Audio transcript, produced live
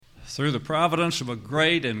Through the providence of a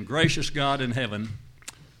great and gracious God in heaven,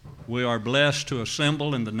 we are blessed to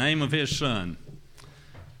assemble in the name of His Son,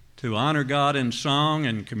 to honor God in song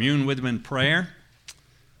and commune with Him in prayer,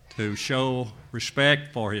 to show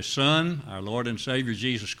respect for His Son, our Lord and Savior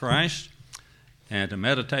Jesus Christ, and to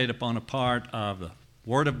meditate upon a part of the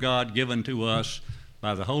Word of God given to us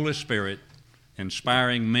by the Holy Spirit,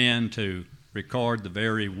 inspiring men to record the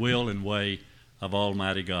very will and way of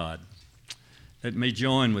Almighty God. Let me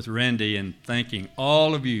join with Randy in thanking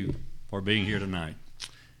all of you for being here tonight.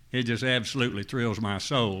 It just absolutely thrills my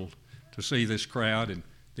soul to see this crowd and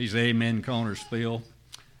these amen corners fill.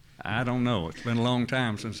 I don't know. It's been a long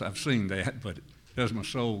time since I've seen that, but it does my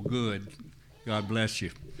soul good. God bless you.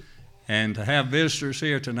 And to have visitors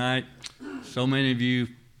here tonight, so many of you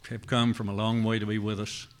have come from a long way to be with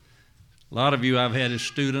us. A lot of you I've had as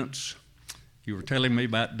students. You were telling me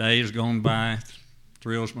about days gone by. It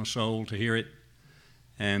thrills my soul to hear it.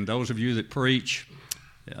 And those of you that preach,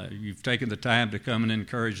 you've taken the time to come and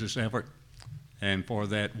encourage this effort, and for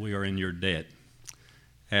that we are in your debt.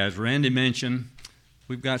 As Randy mentioned,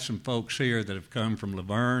 we've got some folks here that have come from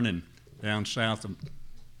Laverne and down south of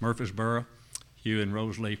Murfreesboro, Hugh and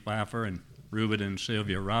Rosalie Pfeiffer and Reuben and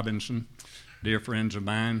Sylvia Robinson. Dear friends of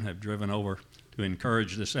mine have driven over to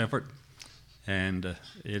encourage this effort, and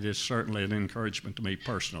it is certainly an encouragement to me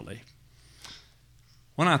personally.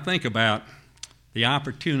 When I think about the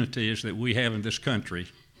opportunities that we have in this country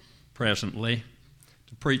presently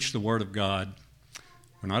to preach the Word of God,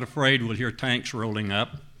 we're not afraid we'll hear tanks rolling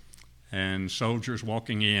up and soldiers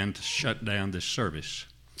walking in to shut down this service.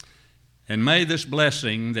 And may this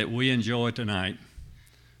blessing that we enjoy tonight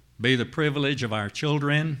be the privilege of our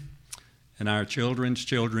children and our children's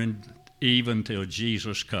children even till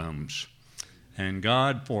Jesus comes. And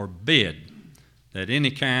God forbid that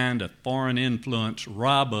any kind of foreign influence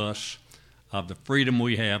rob us of the freedom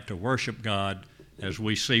we have to worship God as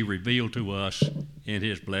we see revealed to us in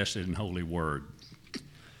His blessed and holy Word.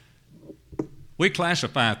 We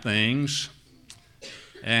classify things,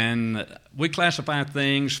 and we classify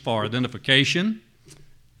things for identification,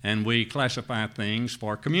 and we classify things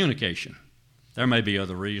for communication. There may be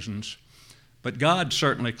other reasons, but God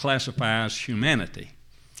certainly classifies humanity.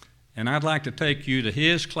 And I'd like to take you to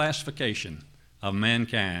His classification of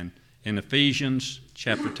mankind in Ephesians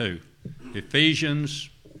chapter 2. Ephesians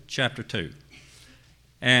chapter 2.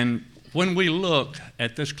 And when we look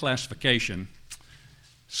at this classification,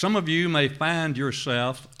 some of you may find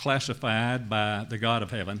yourself classified by the God of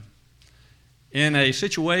heaven in a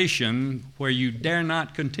situation where you dare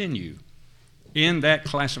not continue in that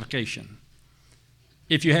classification.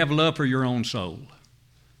 If you have love for your own soul,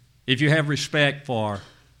 if you have respect for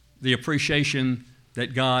the appreciation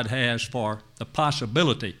that God has for the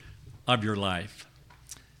possibility of your life.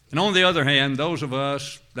 And on the other hand, those of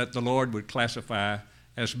us that the Lord would classify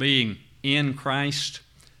as being in Christ,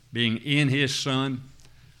 being in His Son,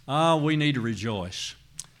 we need to rejoice.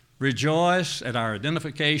 Rejoice at our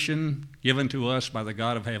identification given to us by the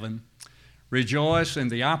God of heaven. Rejoice in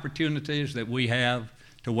the opportunities that we have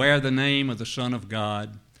to wear the name of the Son of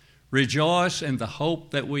God. Rejoice in the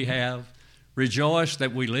hope that we have. Rejoice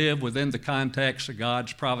that we live within the context of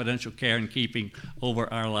God's providential care and keeping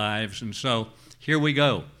over our lives. And so here we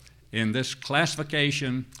go in this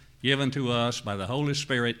classification given to us by the Holy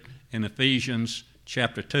Spirit in Ephesians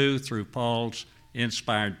chapter 2 through Paul's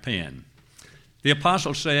inspired pen. The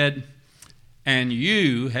apostle said, "And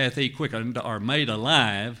you hath He quickened or made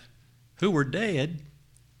alive who were dead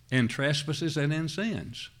in trespasses and in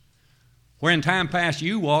sins, where in time past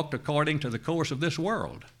you walked according to the course of this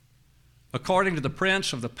world, according to the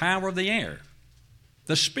prince of the power of the air,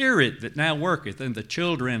 the spirit that now worketh in the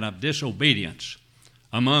children of disobedience,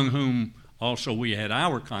 among whom also we had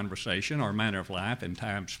our conversation or manner of life in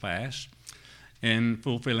times past, in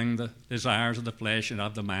fulfilling the desires of the flesh and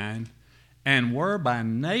of the mind, and were by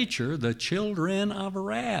nature the children of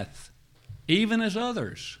wrath, even as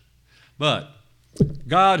others. But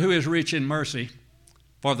God, who is rich in mercy,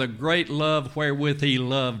 for the great love wherewith He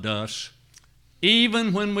loved us,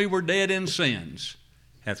 even when we were dead in sins,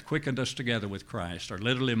 hath quickened us together with Christ," or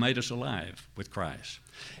literally made us alive with Christ,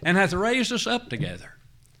 "and hath raised us up together,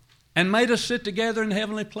 and made us sit together in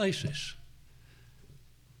heavenly places,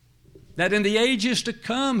 that in the ages to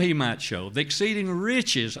come He might show the exceeding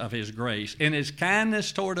riches of His grace in His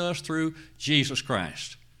kindness toward us through Jesus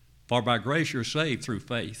Christ. For by grace you're saved through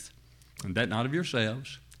faith, and that not of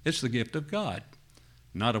yourselves, it's the gift of God,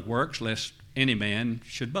 not of works, lest any man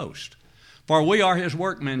should boast. For we are His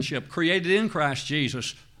workmanship, created in Christ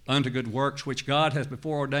Jesus unto good works, which God hath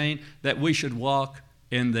before ordained that we should walk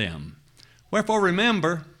in them. Wherefore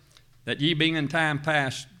remember that ye being in time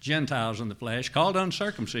past Gentiles in the flesh, called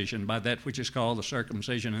uncircumcision by that which is called the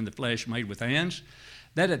circumcision in the flesh made with hands,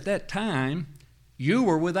 that at that time you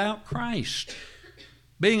were without Christ,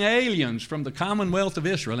 being aliens from the commonwealth of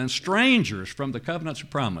Israel and strangers from the covenants of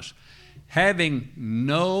promise, having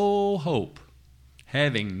no hope,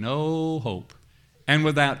 and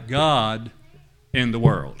without God in the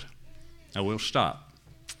world. Now we'll stop.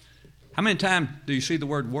 How many times do you see the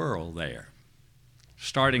word world there?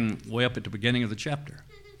 Starting way up at the beginning of the chapter.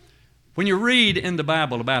 When you read in the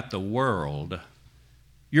Bible about the world,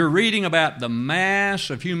 you're reading about the mass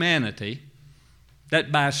of humanity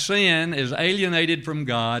that by sin is alienated from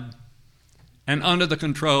God and under the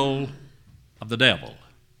control of the devil,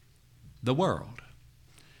 the world.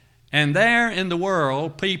 And there in the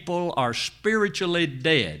world, people are spiritually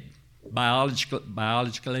dead,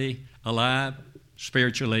 biologically alive,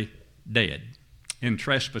 spiritually dead in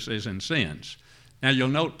trespasses and sins. Now you'll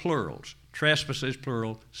note plurals. Trespasses,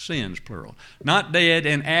 plural, sins, plural. Not dead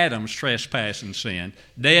in Adam's trespass and sin,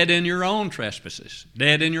 dead in your own trespasses,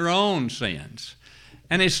 dead in your own sins.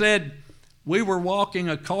 And he said, we were walking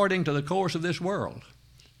according to the course of this world.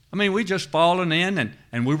 I mean, we just fallen in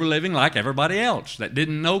and we were living like everybody else that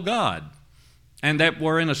didn't know God and that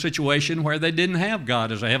were in a situation where they didn't have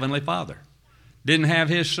God as a heavenly Father, didn't have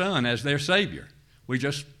His Son as their Savior. We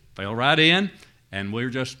just fell right in and we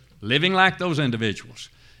were just living like those individuals.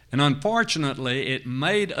 And unfortunately, it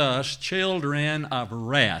made us children of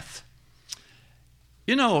wrath.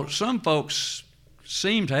 You know, some folks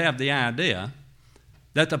seem to have the idea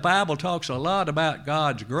that the Bible talks a lot about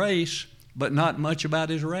God's grace, but not much about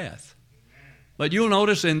His wrath. But you'll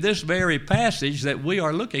notice in this very passage that we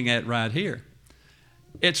are looking at right here,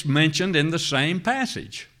 it's mentioned in the same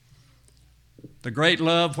passage. The great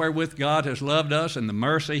love wherewith God has loved us and the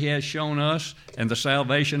mercy He has shown us and the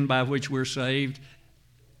salvation by which we're saved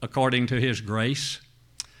according to His grace.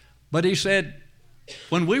 But he said,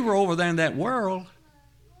 when we were over there in that world,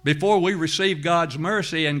 before we received God's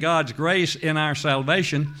mercy and God's grace in our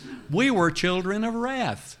salvation, we were children of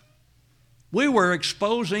wrath. We were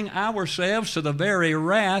exposing ourselves to the very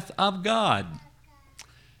wrath of God.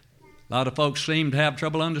 A lot of folks seem to have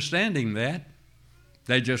trouble understanding that.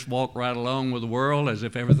 They just walk right along with the world as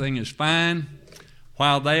if everything is fine,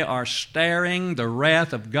 while they are staring the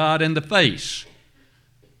wrath of God in the face.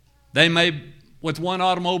 They may, with one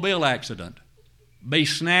automobile accident, be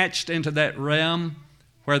snatched into that realm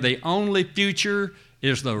where the only future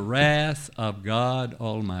is the wrath of God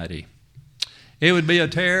Almighty. It would be a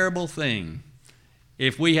terrible thing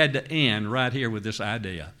if we had to end right here with this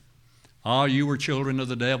idea. Oh, you were children of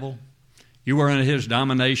the devil. You were under his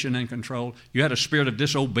domination and control. You had a spirit of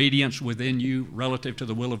disobedience within you relative to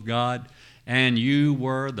the will of God, and you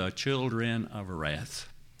were the children of wrath.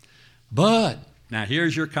 But, now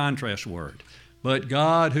here's your contrast word, but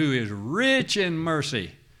God, who is rich in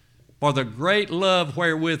mercy, for the great love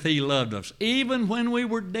wherewith He loved us, even when we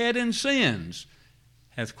were dead in sins,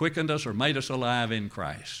 hath quickened us or made us alive in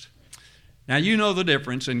Christ. Now you know the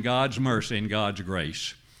difference in God's mercy and God's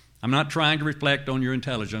grace. I'm not trying to reflect on your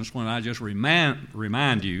intelligence when I just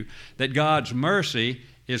remind you that God's mercy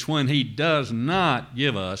is when He does not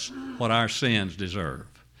give us what our sins deserve.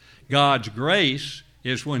 God's grace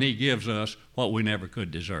is when He gives us what we never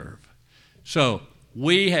could deserve. So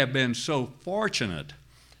we have been so fortunate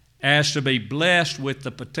as to be blessed with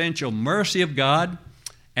the potential mercy of God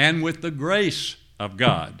and with the grace of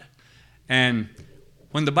God. And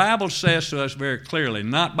when the Bible says to us very clearly,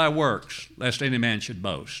 not by works, lest any man should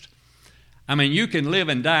boast. I mean, you can live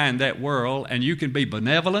and die in that world, and you can be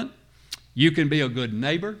benevolent, you can be a good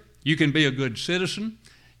neighbor, you can be a good citizen,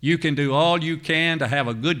 you can do all you can to have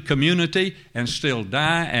a good community and still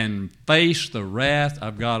die and face the wrath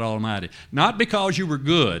of God Almighty. Not because you were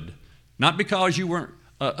good, not because you weren't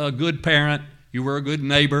a good parent, you were a good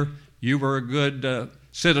neighbor, you were a good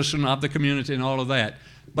citizen of the community and all of that.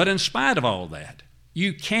 But in spite of all that,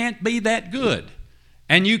 you can't be that good,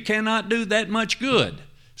 and you cannot do that much good,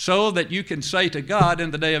 so that you can say to God in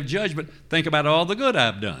the day of judgment, think about all the good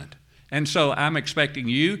I've done. And so I'm expecting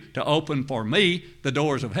you to open for me the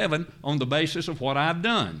doors of heaven on the basis of what I've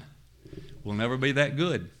done. We'll never be that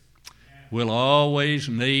good. We'll always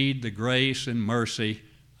need the grace and mercy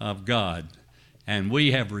of God. And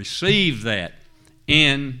we have received that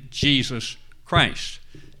in Jesus Christ.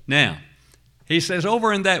 Now, he says,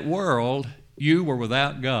 over in that world, you were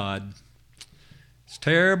without God. It's a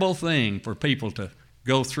terrible thing for people to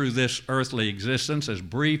go through this earthly existence, as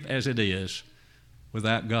brief as it is,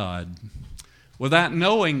 without God, without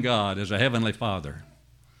knowing God as a heavenly Father,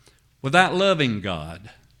 without loving God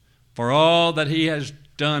for all that He has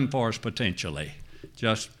done for us potentially,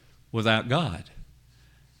 just without God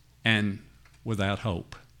and without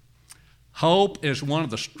hope. Hope is one of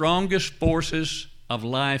the strongest forces of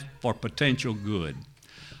life for potential good.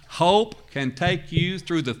 Hope can take you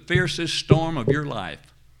through the fiercest storm of your life.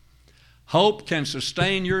 Hope can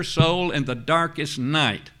sustain your soul in the darkest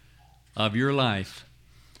night of your life.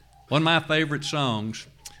 One of my favorite songs,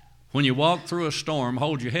 when you walk through a storm,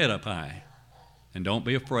 hold your head up high and don't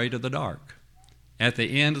be afraid of the dark. At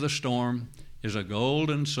the end of the storm is a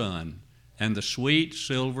golden sun and the sweet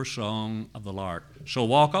silver song of the lark. So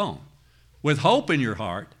walk on with hope in your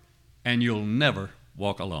heart, and you'll never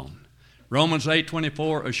walk alone. Romans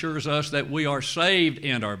 8:24 assures us that we are saved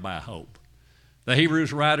in or by hope. The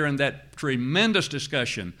Hebrews writer, in that tremendous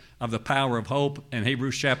discussion of the power of hope in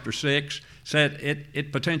Hebrews chapter 6, said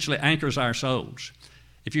it potentially anchors our souls.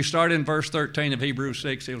 If you start in verse 13 of Hebrews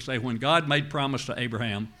 6, he'll say, when God made promise to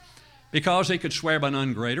Abraham, because he could swear by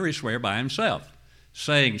none greater, he swore by himself,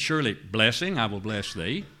 saying, surely blessing, I will bless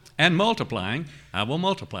thee, and multiplying, I will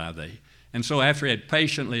multiply thee. And so after he had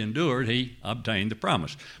patiently endured, he obtained the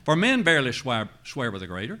promise. For men verily swear by the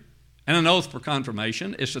greater, and an oath for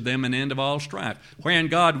confirmation is to them an end of all strife, wherein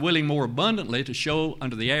God, willing more abundantly to show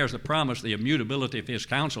unto the heirs the promise, the immutability of his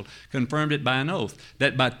counsel, confirmed it by an oath,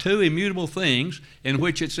 that by two immutable things, in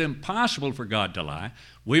which it's impossible for God to lie,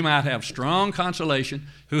 we might have strong consolation,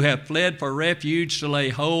 who have fled for refuge to lay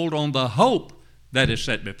hold on the hope that is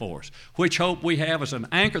set before us, which hope we have as an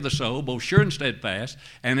anchor of the soul, both sure and steadfast,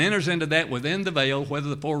 and enters into that within the veil, whether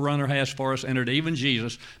the forerunner has for us entered, even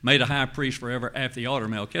Jesus, made a high priest forever after the order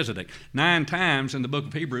of Melchizedek. 9 times in the book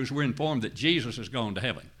of Hebrews, we're informed that Jesus has gone to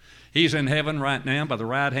heaven. He's in heaven right now by the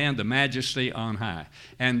right hand, the majesty on high.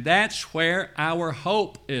 And that's where our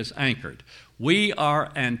hope is anchored. We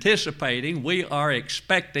are anticipating, we are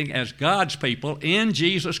expecting as God's people in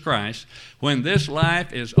Jesus Christ, when this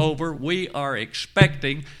life is over, we are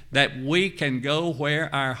expecting that we can go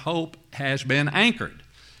where our hope has been anchored.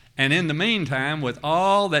 And in the meantime, with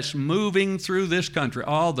all that's moving through this country,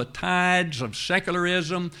 all the tides of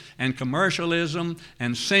secularism and commercialism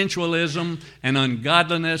and sensualism and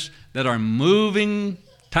ungodliness that are moving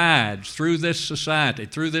tides through this society,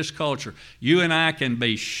 through this culture, you and I can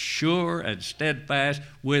be sure and steadfast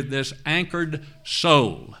with this anchored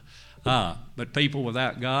soul. But people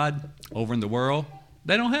without God over in the world,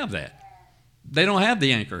 they don't have that. They don't have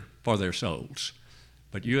the anchor for their souls.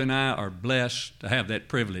 But you and I are blessed to have that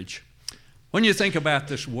privilege. When you think about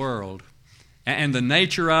this world and the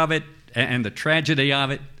nature of it and the tragedy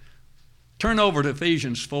of it, turn over to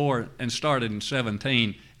Ephesians 4 and start it in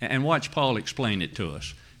 17 and watch Paul explain it to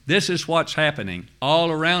us. This is what's happening all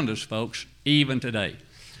around us, folks, even today.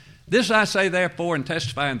 This I say, therefore, and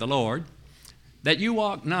testify in the Lord, that you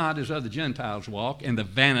walk not as other Gentiles walk, in the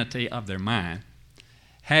vanity of their mind,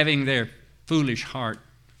 having their foolish heart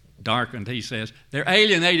darkened, he says. They're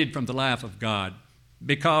alienated from the life of God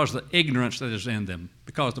because of the ignorance that is in them,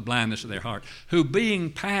 because of the blindness of their heart, who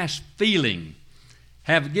being past feeling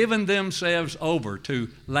have given themselves over to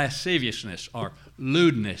lasciviousness or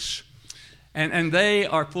lewdness. And they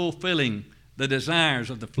are fulfilling the desires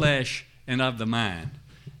of the flesh and of the mind.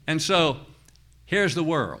 And so here's the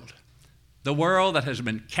world that has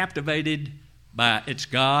been captivated by its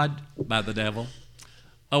God, by the devil,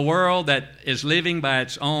 a world that is living by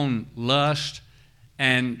its own lust,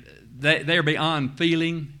 and they're beyond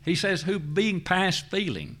feeling. He says, who being past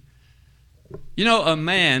feeling. You know, a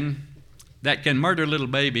man that can murder little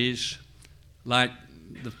babies like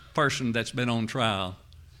the person that's been on trial,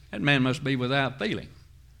 that man must be without feeling.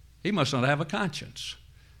 He must not have a conscience.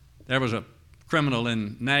 There was a criminal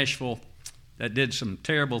in Nashville that did some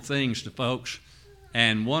terrible things to folks,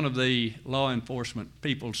 and one of the law enforcement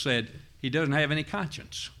people said he doesn't have any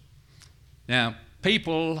conscience. Now,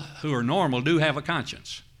 people who are normal do have a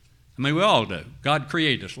conscience. I mean, we all do. God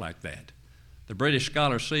created us like that. The British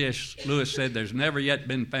scholar C.S. Lewis said there's never yet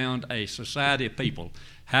been found a society of people,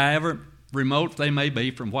 however remote they may be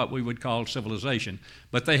from what we would call civilization,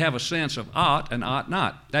 but they have a sense of ought and ought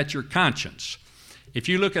not. That's your conscience. If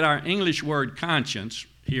you look at our English word conscience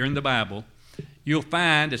here in the Bible, you'll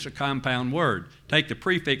find it's a compound word. Take the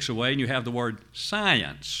prefix away and you have the word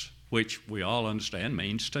science, which we all understand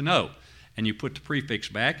means to know. And you put the prefix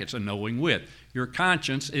back, it's a knowing with. Your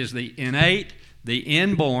conscience is the innate, the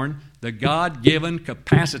inborn, the God-given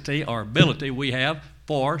capacity or ability we have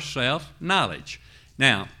for self-knowledge.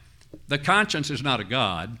 Now, the conscience is not a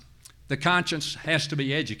God. The conscience has to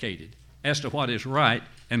be educated as to what is right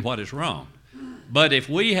and what is wrong. But if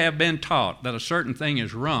we have been taught that a certain thing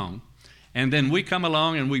is wrong, and then we come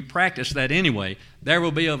along and we practice that anyway, there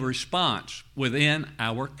will be a response within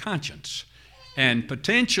our conscience. And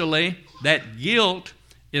potentially that guilt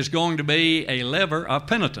is going to be a lever of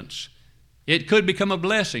penitence. It could become a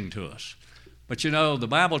blessing to us. But you know, the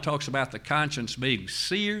Bible talks about the conscience being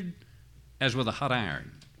seared as with a hot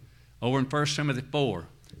iron. Over in 1 Timothy 4,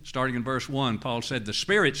 starting in verse 1, Paul said, "The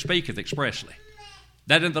Spirit speaketh expressly,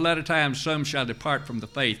 that in the latter times some shall depart from the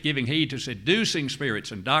faith, giving heed to seducing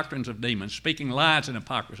spirits and doctrines of demons, speaking lies and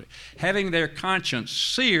hypocrisy, having their conscience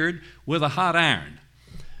seared with a hot iron."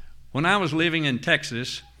 When I was living in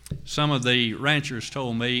Texas, some of the ranchers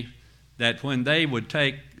told me that when they would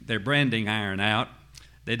take their branding iron out,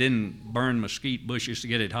 they didn't burn mesquite bushes to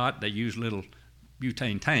get it hot. They used little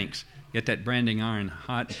butane tanks, get that branding iron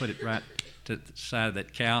hot and put it right to the side of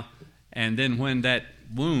that cow. And then when that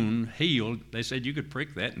wound healed, they said you could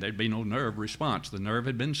prick that and there'd be no nerve response. The nerve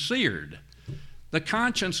had been seared. The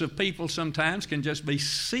conscience of people sometimes can just be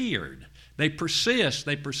seared. They persist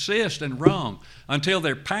in wrong until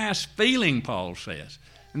they're past feeling, Paul says.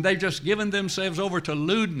 And they've just given themselves over to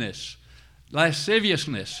lewdness,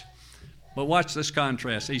 lasciviousness. But watch this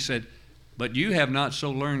contrast. He said, "But you have not so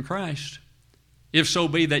learned Christ, if so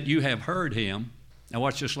be that you have heard him." Now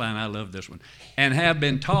watch this line, I love this one. "And have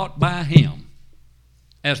been taught by him,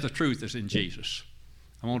 as the truth is in Jesus."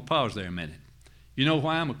 I want to pause there a minute. You know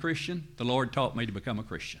why I'm a Christian? The Lord taught me to become a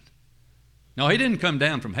Christian. No, he didn't come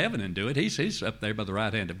down from heaven and do it. He's up there by the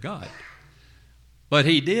right hand of God. But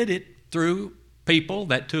he did it through people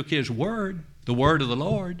that took his word, the word of the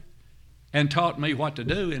Lord, and taught me what to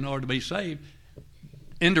do in order to be saved.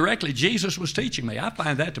 Indirectly, Jesus was teaching me. I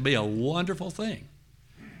find that to be a wonderful thing.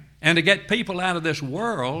 And to get people out of this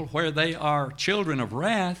world where they are children of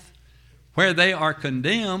wrath, where they are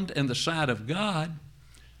condemned in the sight of God,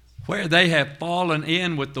 where they have fallen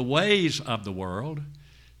in with the ways of the world,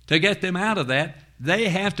 to get them out of that, they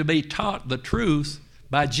have to be taught the truth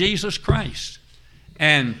by Jesus Christ.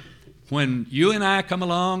 And when you and I come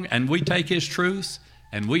along and we take his truth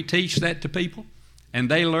and we teach that to people,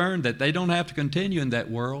 and they learn that they don't have to continue in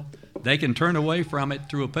that world, they can turn away from it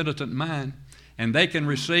through a penitent mind, and they can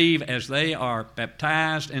receive, as they are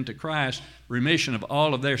baptized into Christ, remission of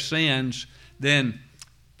all of their sins, then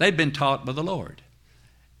they've been taught by the Lord.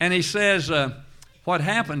 And he says, what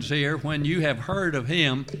happens here when you have heard of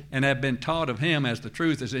him and have been taught of him as the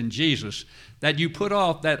truth is in Jesus, that you put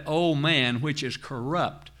off that old man which is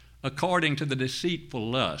corrupt according to the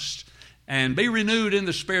deceitful lust, and be renewed in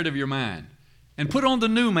the spirit of your mind, and put on the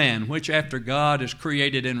new man which after God is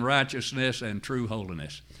created in righteousness and true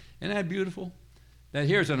holiness. Isn't that beautiful? That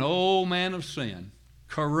here's an old man of sin,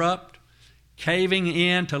 corrupt, caving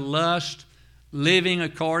in to lust, living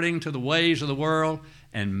according to the ways of the world,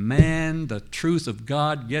 and man, the truth of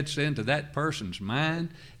God gets into that person's mind,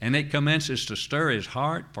 and it commences to stir his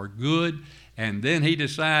heart for good, and then he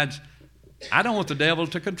decides, I don't want the devil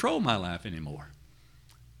to control my life anymore.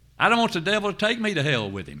 I don't want the devil to take me to hell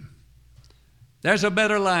with him. There's a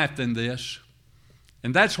better life than this,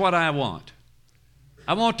 and that's what I want.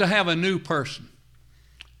 I want to have a new person.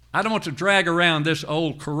 I don't want to drag around this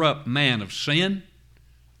old corrupt man of sin.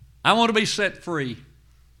 I want to be set free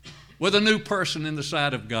with a new person in the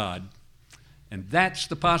sight of God. And that's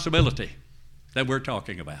the possibility that we're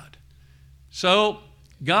talking about. So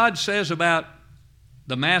God says about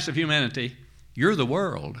the mass of humanity, you're the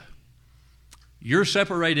world. You're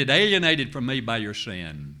separated, alienated from me by your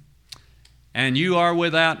sin. And you are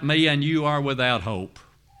without me, and you are without hope.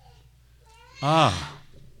 Ah,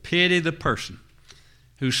 pity the person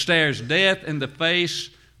who stares death in the face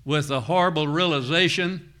with the horrible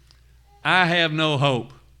realization, I have no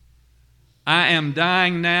hope. I am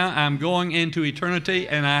dying now, I'm going into eternity,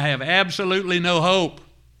 and I have absolutely no hope.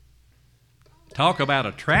 Talk about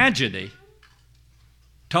a tragedy.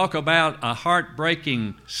 Talk about a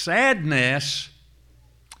heartbreaking sadness.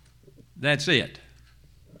 That's it.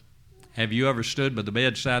 Have you ever stood by the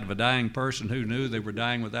bedside of a dying person who knew they were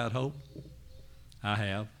dying without hope? I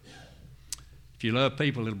have. If you love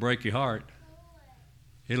people, it'll break your heart.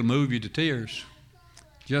 It'll move you to tears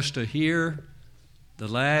just to hear the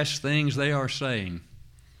last things they are saying,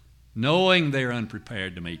 knowing they're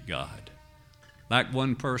unprepared to meet God. Like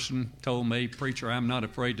one person told me, preacher, I'm not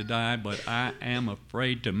afraid to die, but I am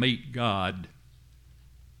afraid to meet God.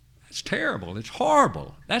 That's terrible. It's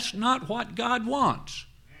horrible. That's not what God wants.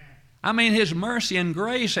 I mean, his mercy and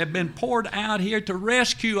grace have been poured out here to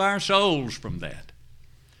rescue our souls from that.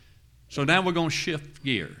 So now we're going to shift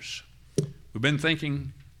gears. We've been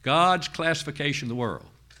thinking God's classification of the world.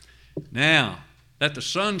 Now, let the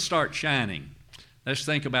sun start shining. Let's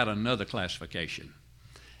think about another classification.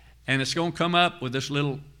 And it's going to come up with this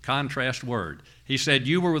little contrast word. He said,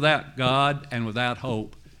 you were without God and without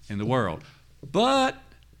hope in the world. But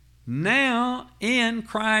now in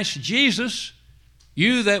Christ Jesus,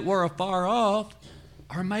 You that were afar off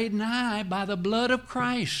are made nigh by the blood of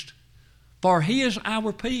Christ. For he is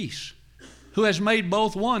our peace, who has made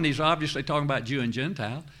both one. He's obviously talking about Jew and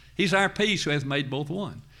Gentile. He's our peace who hath made both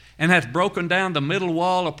one, and hath broken down the middle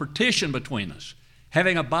wall of partition between us,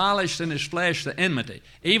 having abolished in his flesh the enmity,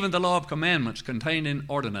 even the law of commandments contained in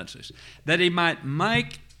ordinances, that he might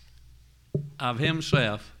make of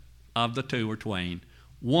himself, of the two or twain,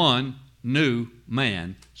 one new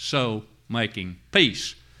man, so making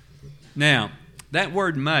peace. Now, that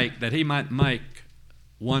word make, that he might make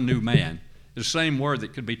one new man, is the same word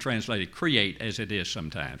that could be translated create, as it is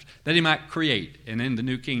sometimes. That he might create, and in the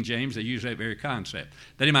New King James they use that very concept.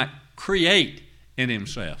 That he might create in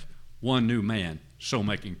himself one new man, so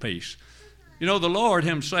making peace. You know, the Lord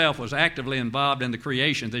himself was actively involved in the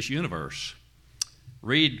creation of this universe.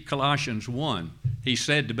 Read Colossians 1. He's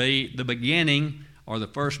said to be the beginning or the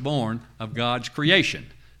firstborn of God's creation.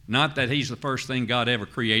 Not that he's the first thing God ever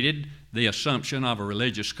created, the assumption of a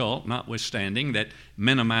religious cult, notwithstanding, that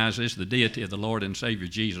minimizes the deity of the Lord and Savior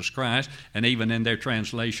Jesus Christ, and even in their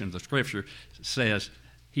translation of the Scripture says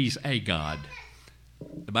he's a God.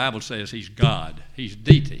 The Bible says he's God, he's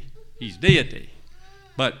deity, he's deity.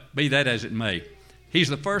 But be that as it may, he's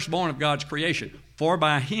the firstborn of God's creation, for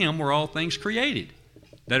by him were all things created,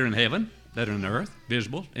 that are in heaven, that are in earth,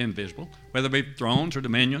 visible, invisible, whether it be thrones or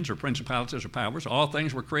dominions or principalities or powers. All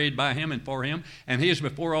things were created by him and for him, and he is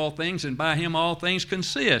before all things, and by him all things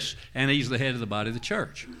consist, and he's the head of the body of the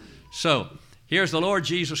church. So, here's the Lord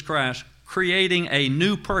Jesus Christ creating a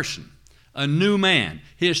new person, a new man,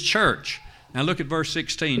 his church. Now look at verse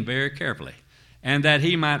 16 very carefully. And that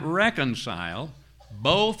he might reconcile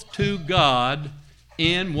both to God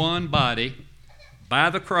in one body by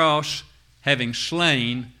the cross, having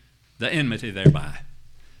slain the enmity thereby.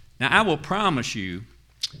 Now, I will promise you,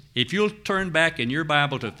 if you'll turn back in your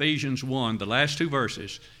Bible to Ephesians 1, the last two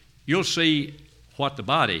verses, you'll see what the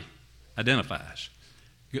body identifies.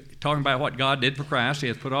 Talking about what God did for Christ, he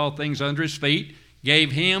hath put all things under his feet,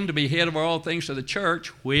 gave him to be head of all things to the church,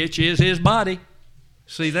 which is his body.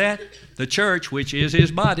 See that? The church, which is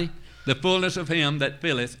his body, the fullness of him that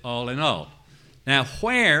filleth all in all. Now,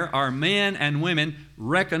 where are men and women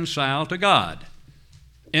reconciled to God?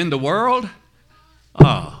 In the world?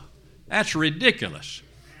 Oh, that's ridiculous.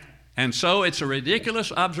 And so it's a ridiculous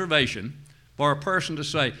observation for a person to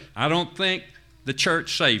say, I don't think the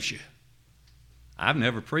church saves you. I've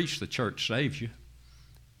never preached the church saves you,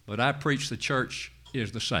 but I preach the church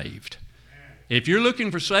is the saved. If you're looking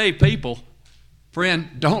for saved people,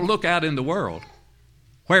 friend, don't look out in the world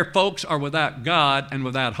where folks are without God and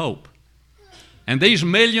without hope. And these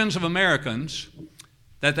millions of Americans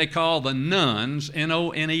that they call the nones,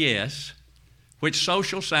 N-O-N-E-S, which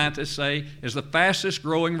social scientists say is the fastest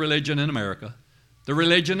growing religion in America, the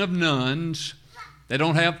religion of nuns. They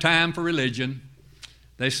don't have time for religion.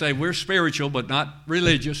 They say we're spiritual but not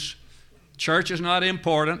religious. Church is not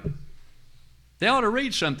important. They ought to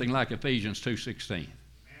read something like Ephesians 2:16.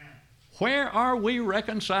 Where are we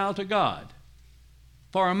reconciled to God?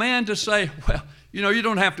 For a man to say, well, you know, you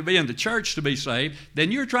don't have to be in the church to be saved,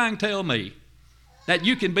 then you're trying to tell me that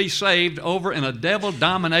you can be saved over in a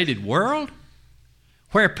devil-dominated world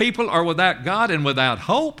where people are without God and without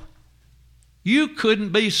hope? You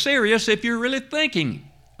couldn't be serious if you're really thinking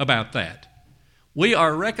about that. We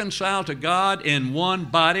are reconciled to God in one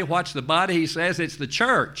body. What's the body? He says it's the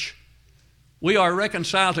church. We are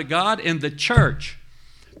reconciled to God in the church,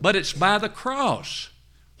 but it's by the cross.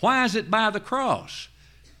 Why is it by the cross?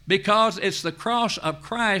 Because it's the cross of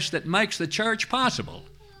Christ that makes the church possible.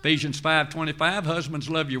 Ephesians 5:25, husbands,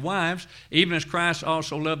 love your wives, even as Christ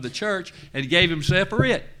also loved the church and gave himself for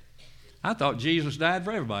it. I thought Jesus died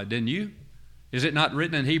for everybody, didn't you? Is it not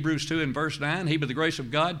written in Hebrews 2 and verse 9, he by the grace of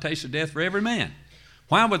God tasted death for every man?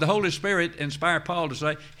 Why would the Holy Spirit inspire Paul to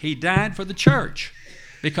say he died for the church?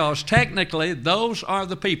 Because technically those are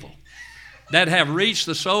the people that have reached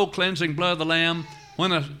the soul-cleansing blood of the Lamb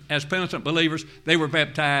when, as penitent believers, they were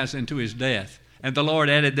baptized into his death. And the Lord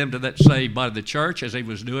added them to that saved body of the church, as he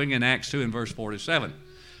was doing in Acts 2 and verse 47.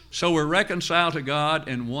 So we're reconciled to God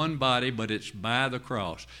in one body, but it's by the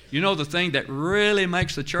cross. You know the thing that really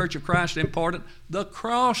makes the church of Christ important? The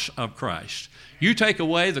cross of Christ. You take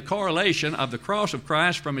away the correlation of the cross of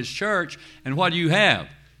Christ from his church, and what do you have?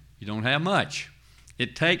 You don't have much.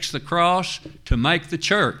 It takes the cross to make the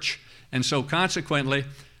church. And so consequently,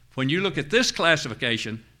 when you look at this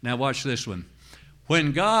classification, now watch this one.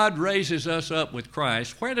 When God raises us up with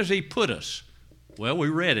Christ, where does he put us? Well, we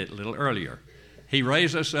read it a little earlier. He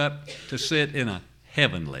raised us up to sit in a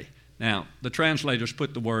heavenly. Now, the translators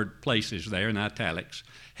put the word places there in italics.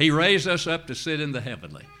 He raised us up to sit in the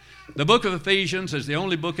heavenly. The book of Ephesians is the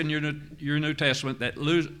only book in your New Testament that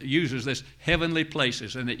uses this heavenly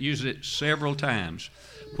places, and it uses it several times.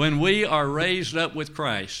 When we are raised up with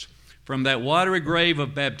Christ from that watery grave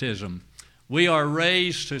of baptism, we are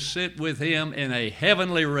raised to sit with Him in a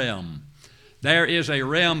heavenly realm. There is a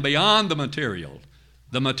realm beyond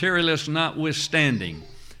the materialist notwithstanding.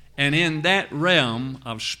 And in that realm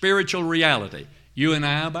of spiritual reality, you and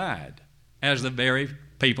I abide as the very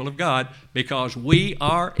people of God, because we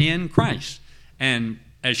are in Christ. And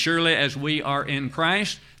as surely as we are in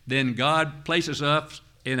Christ, then God places us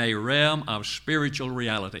in a realm of spiritual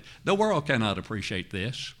reality. The world cannot appreciate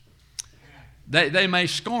this. They may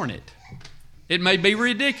scorn it. It may be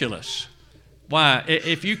ridiculous. Why?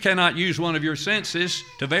 If you cannot use one of your senses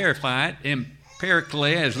to verify it,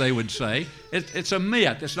 empirically, as they would say, it's a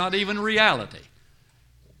myth. It's not even reality.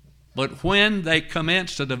 But when they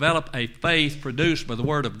commence to develop a faith produced by the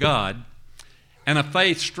Word of God, and a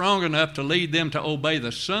faith strong enough to lead them to obey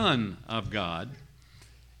the Son of God,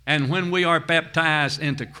 and when we are baptized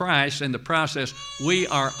into Christ, in the process, we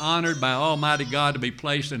are honored by Almighty God to be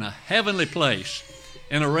placed in a heavenly place,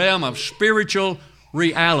 in a realm of spiritual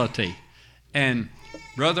reality. And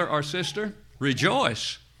brother or sister,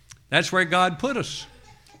 rejoice. That's where God put us.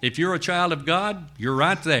 If you're a child of God, you're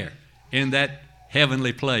right there in that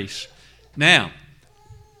heavenly place. Now,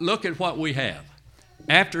 look at what we have.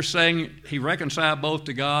 After saying He reconciled both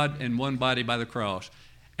to God in one body by the cross,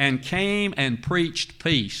 and came and preached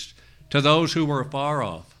peace to those who were afar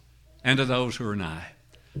off and to those who are nigh.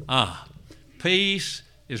 Peace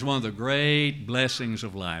is one of the great blessings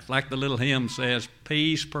of life. Like the little hymn says,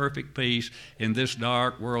 peace, perfect peace in this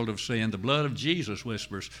dark world of sin. The blood of Jesus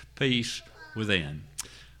whispers, peace within.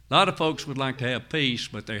 A lot of folks would like to have peace,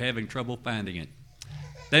 but they're having trouble finding it.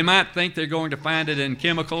 They might think they're going to find it in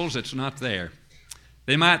chemicals. It's not there.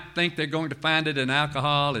 They might think they're going to find it in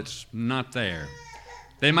alcohol. It's not there.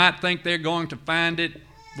 They might think they're going to find it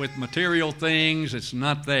with material things. It's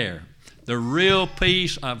not there. The real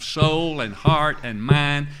peace of soul and heart and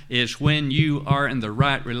mind is when you are in the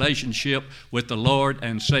right relationship with the Lord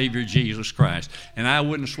and Savior Jesus Christ. And I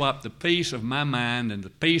wouldn't swap the peace of my mind and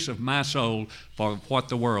the peace of my soul for what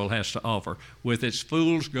the world has to offer with its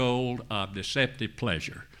fool's gold of deceptive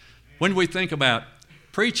pleasure. When we think about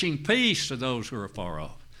preaching peace to those who are far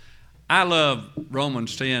off, I love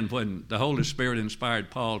Romans 10 when the Holy Spirit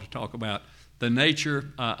inspired Paul to talk about the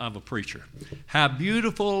nature of a preacher. How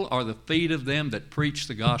beautiful are the feet of them that preach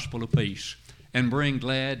the gospel of peace and bring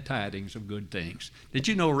glad tidings of good things. Did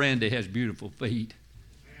you know Randy has beautiful feet?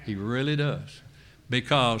 He really does,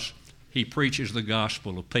 because he preaches the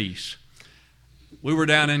gospel of peace. We were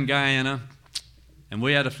down in Guyana, and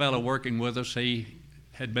we had a fellow working with us. He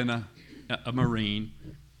had been a Marine,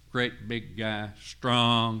 great big guy,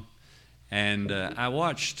 strong. And I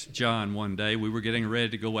watched John one day. We were getting ready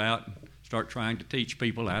to go out and start trying to teach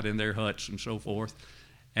people out in their huts and so forth.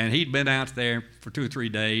 And he'd been out there for 2 or 3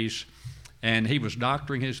 days, and he was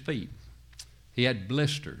doctoring his feet. He had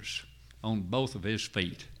blisters on both of his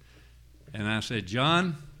feet. And I said,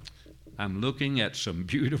 John, I'm looking at some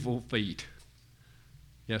beautiful feet.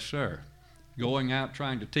 Yes, sir. Going out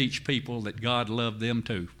trying to teach people that God loved them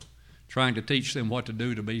too, trying to teach them what to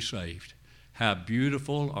do to be saved. How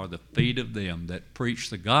beautiful are the feet of them that preach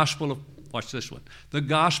the gospel of, watch this one, the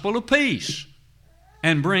gospel of peace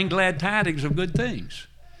and bring glad tidings of good things.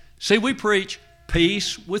 See, we preach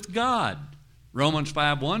peace with God. Romans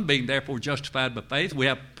 5:1, being therefore justified by faith, we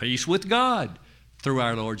have peace with God through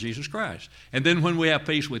our Lord Jesus Christ. And then when we have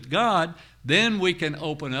peace with God, then we can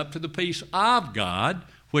open up to the peace of God,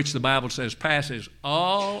 which the Bible says passes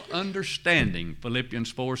all understanding,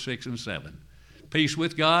 Philippians 4, 6, and 7. Peace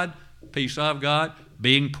with God, peace of God,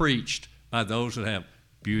 being preached by those that have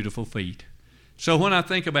beautiful feet. So when I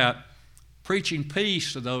think about preaching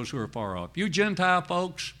peace to those who are far off, you Gentile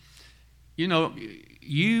folks, you know,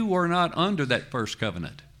 you were not under that first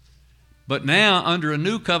covenant. But now, under a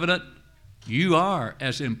new covenant, you are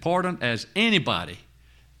as important as anybody.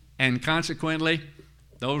 And consequently,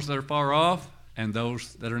 those that are far off and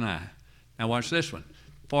those that are nigh. Now watch this one.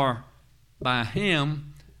 For by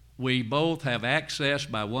Him we both have access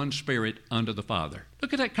by one Spirit unto the Father.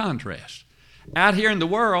 Look at that contrast. Out here in the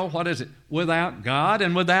world, what is it? Without God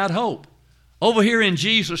and without hope. Over here in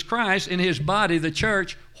Jesus Christ, in His body, the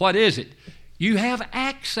church, what is it? You have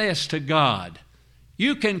access to God.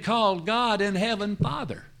 You can call God in heaven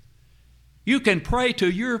Father. You can pray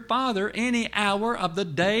to your Father any hour of the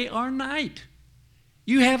day or night.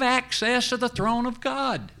 You have access to the throne of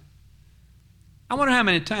God. I wonder how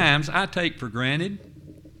many times I take for granted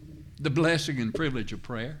the blessing and privilege of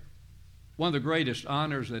prayer. one of the greatest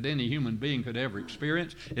honors that any human being could ever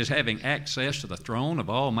experience is having access to the throne of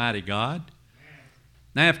Almighty God.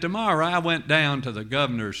 Now, if tomorrow I went down to the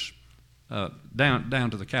governor's, down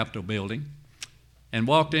to the Capitol building and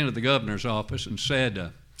walked into the governor's office and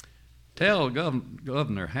said, tell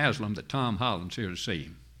Governor Haslam that Tom Holland's here to see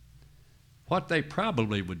him, what they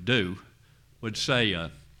probably would do would say,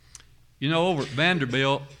 over at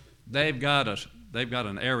Vanderbilt, they've got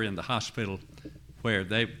an area in the hospital where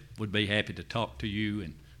they would be happy to talk to you,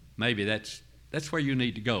 and maybe that's where you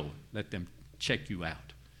need to go. Let them check you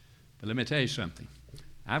out. But let me tell you something.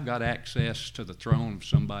 I've got access to the throne of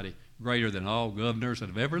somebody greater than all governors that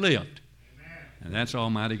have ever lived. Amen. And that's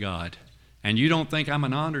Almighty God. And you don't think I'm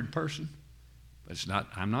an honored person? But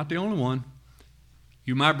I'm not the only one.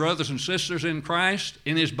 You, my brothers and sisters in Christ,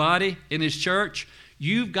 in His body, in His church,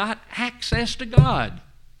 you've got access to God.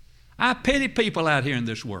 I pity people out here in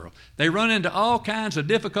this world. They run into all kinds of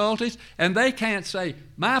difficulties, and they can't say,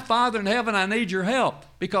 my Father in heaven, I need your help,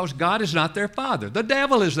 because God is not their father. The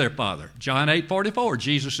devil is their father. John 8:44,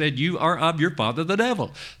 Jesus said, you are of your father, the devil.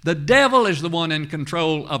 The devil is the one in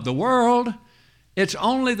control of the world. It's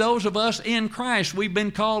only those of us in Christ, we've been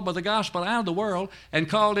called by the gospel out of the world and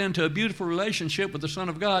called into a beautiful relationship with the Son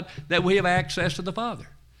of God, that we have access to the Father.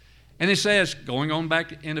 And it says, going on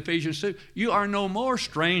back in Ephesians 2, you are no more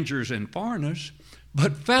strangers and foreigners,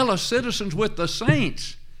 but fellow citizens with the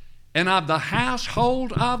saints and of the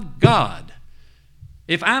household of God.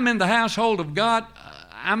 If I'm in the household of God,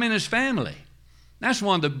 I'm in His family. That's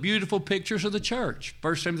one of the beautiful pictures of the church,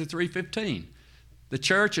 1 Timothy 3:15. The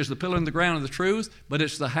church is the pillar and the ground of the truth, but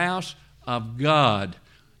it's the house of God.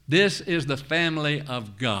 This is the family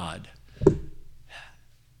of God.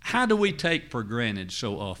 How do we take for granted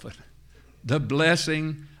so often the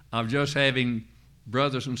blessing of just having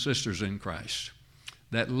brothers and sisters in Christ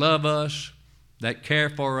that love us, that care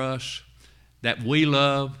for us, that we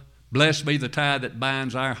love? Blessed be the tie that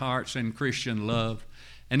binds our hearts in Christian love.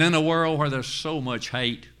 And in a world where there's so much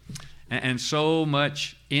hate and so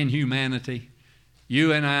much inhumanity,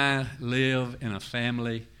 you and I live in a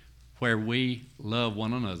family where we love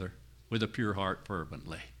one another with a pure heart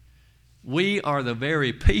fervently. We are the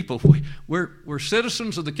very people. We're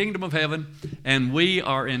citizens of the kingdom of heaven, and we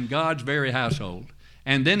are in God's very household.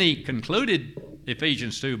 And then he concluded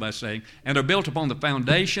Ephesians 2 by saying, and are built upon the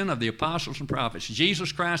foundation of the apostles and prophets,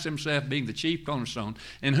 Jesus Christ himself being the chief cornerstone,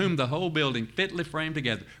 in whom the whole building fitly framed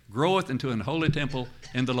together groweth into an holy temple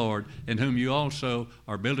in the Lord, in whom you also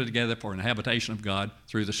are builded together for an habitation of God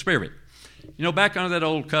through the Spirit. Back under that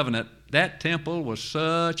old covenant, that temple was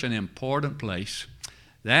such an important place.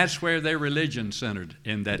 That's where their religion centered,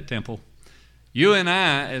 in that temple. You and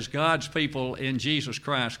I, as God's people in Jesus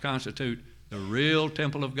Christ, constitute the real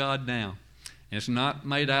temple of God now. It's not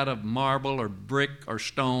made out of marble or brick or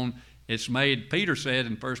stone. It's made, Peter said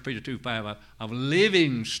in 1 Peter 2:5, of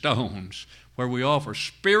living stones, where we offer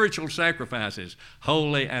spiritual sacrifices,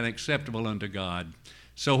 holy and acceptable unto God.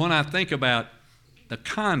 So when I think about the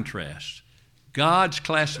contrast, God's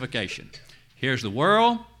classification, here's the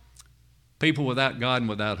world, people without God and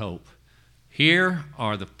without hope. Here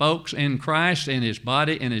are the folks in Christ, in His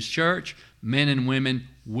body, in His church, men and women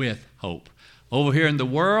with hope. Over here in the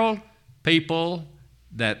world, people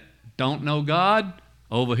that don't know God.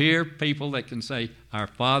 Over here, people that can say, our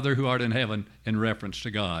Father who art in heaven, in reference to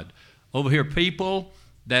God. Over here, people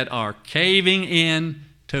that are caving in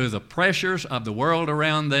to the pressures of the world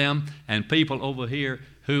around them, and people over here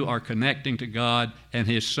who are connecting to God and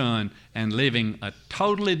His Son and living a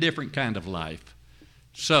totally different kind of life.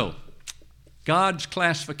 So, God's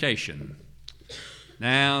classification.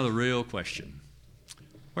 Now the real question.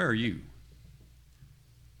 Where are you?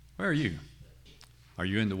 Where are you? Are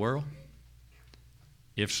you in the world?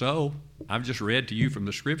 If so, I've just read to you from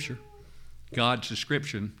the Scripture God's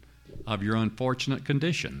description of your unfortunate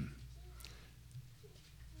condition.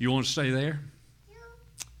 You want to stay there?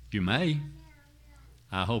 You may.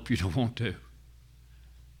 I hope you don't want to.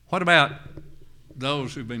 What about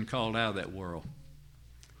those who've been called out of that world?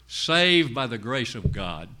 Saved by the grace of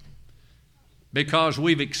God, because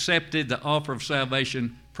we've accepted the offer of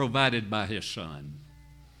salvation provided by His Son.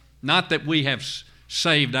 Not that we have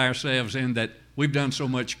saved ourselves in that we've done so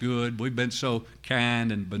much good, we've been so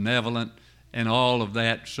kind and benevolent and all of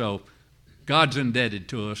that, so God's indebted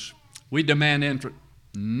to us. We demand interest.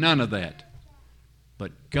 None of that.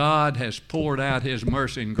 But God has poured out His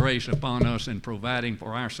mercy and grace upon us in providing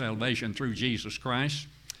for our salvation through Jesus Christ.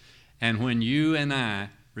 And when you and I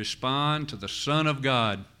respond to the Son of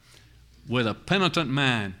God with a penitent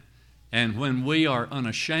mind, and when we are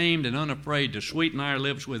unashamed and unafraid to sweeten our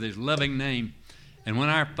lips with His loving name, And when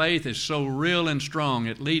our faith is so real and strong,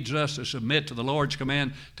 it leads us to submit to the Lord's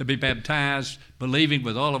command to be baptized, believing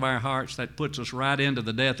with all of our hearts. That puts us right into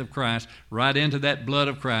the death of Christ, right into that blood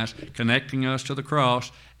of Christ, connecting us to the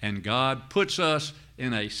cross. And God puts us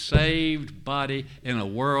in a saved body in a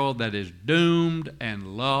world that is doomed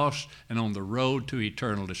and lost and on the road to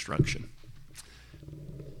eternal destruction.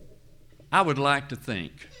 I would like to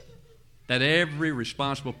think that every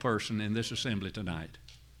responsible person in this assembly tonight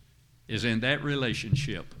is in that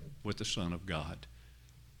relationship with the Son of God,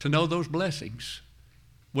 to know those blessings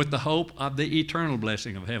with the hope of the eternal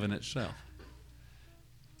blessing of heaven itself.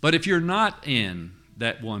 But if you're not in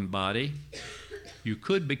that one body, you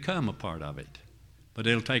could become a part of it, but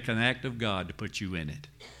it'll take an act of God to put you in it.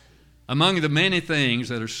 Among the many things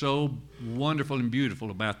that are so wonderful and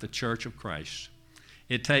beautiful about the Church of Christ,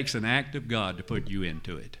 it takes an act of God to put you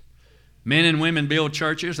into it. Men and women build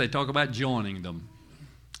churches, they talk about joining them.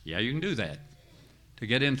 Yeah, you can do that. To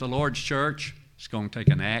get into the Lord's church, it's going to take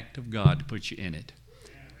an act of God to put you in it.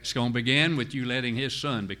 It's going to begin with you letting His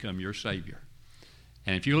Son become your Savior.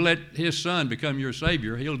 And if you'll let His Son become your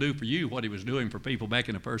Savior, He'll do for you what He was doing for people back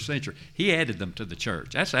in the first century. He added them to the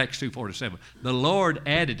church. That's Acts 2:47. The Lord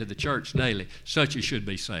added to the church daily, such as should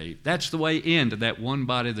be saved. That's the way into that one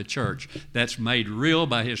body of the church that's made real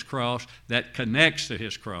by His cross, that connects to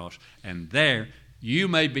His cross. And there you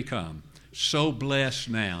may become so blessed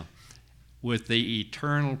now with the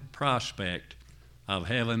eternal prospect of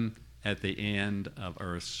heaven at the end of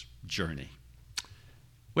earth's journey.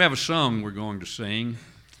 We have a song we're going to sing,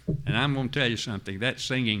 and I'm going to tell you something. That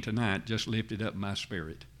singing tonight just lifted up my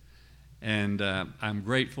spirit. And I'm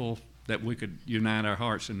grateful that we could unite our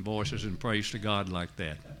hearts and voices in praise to God like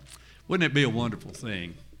that. Wouldn't it be a wonderful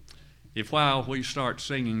thing if while we start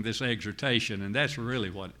singing this exhortation, and that's really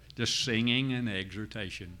what, just singing and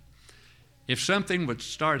exhortation, if something would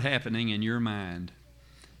start happening in your mind,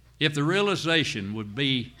 if the realization would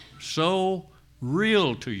be so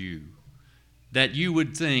real to you that you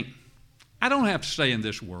would think, I don't have to stay in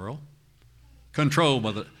this world, controlled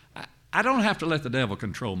by I don't have to let the devil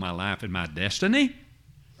control my life and my destiny.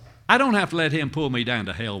 I don't have to let him pull me down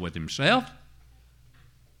to hell with himself.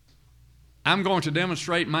 I'm going to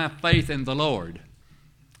demonstrate my faith in the Lord.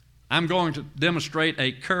 I'm going to demonstrate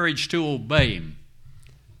a courage to obey Him.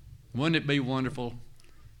 Wouldn't it be wonderful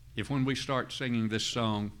if when we start singing this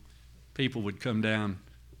song, people would come down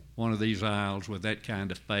one of these aisles with that kind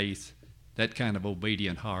of faith, that kind of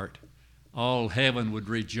obedient heart? All heaven would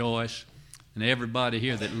rejoice, and everybody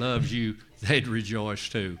here that loves you, they'd rejoice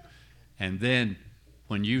too. And then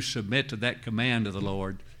when you submit to that command of the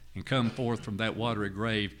Lord and come forth from that watery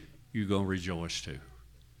grave, you're going to rejoice too.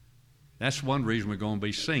 That's one reason we're going to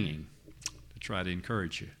be singing, to try to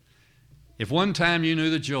encourage you. If one time you knew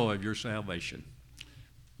the joy of your salvation,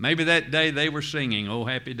 maybe that day they were singing, "Oh,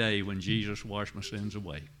 happy day when Jesus washed my sins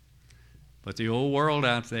away." But the old world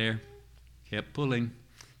out there kept pulling.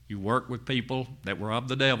 You worked with people that were of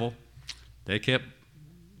the devil. They kept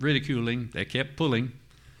ridiculing. They kept pulling.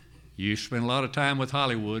 You spent a lot of time with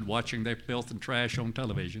Hollywood watching their filth and trash on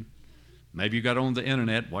television. Maybe you got on the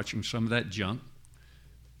internet watching some of that junk.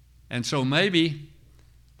 And so maybe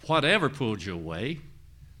whatever pulled you away,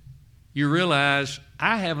 you realize,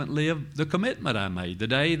 I haven't lived the commitment I made the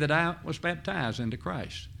day that I was baptized into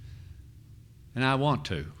Christ. And I want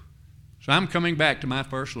to. So I'm coming back to my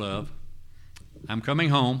first love. I'm coming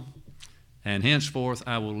home, and henceforth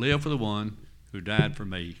I will live for the one who died for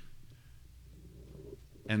me.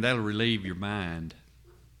 And that'll relieve your mind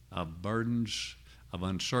of burdens, of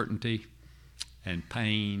uncertainty, and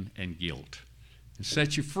pain and guilt, and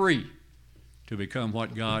set you free to become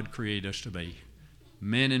what God created us to be,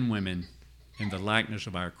 men and women in the likeness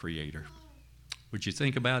of our Creator. Would you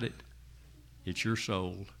think about it? It's your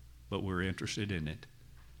soul, but we're interested in it.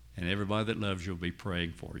 And everybody that loves you will be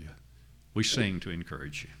praying for you. We sing to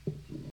encourage you.